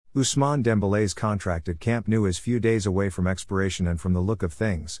Ousmane Dembélé's contract at Camp Nou is few days away from expiration, and from the look of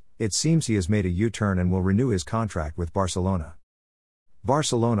things, it seems he has made a U-turn and will renew his contract with Barcelona.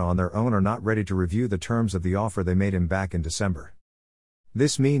 Barcelona on their own are not ready to review the terms of the offer they made him back in December.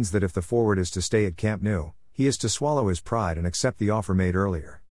 This means that if the forward is to stay at Camp Nou, he is to swallow his pride and accept the offer made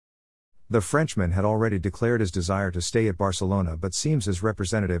earlier. The Frenchman had already declared his desire to stay at Barcelona, but seems his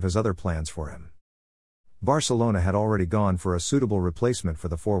representative has other plans for him. Barcelona had already gone for a suitable replacement for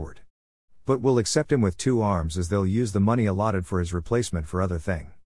the forward, but will accept him with two arms, as they'll use the money allotted for his replacement for other thing.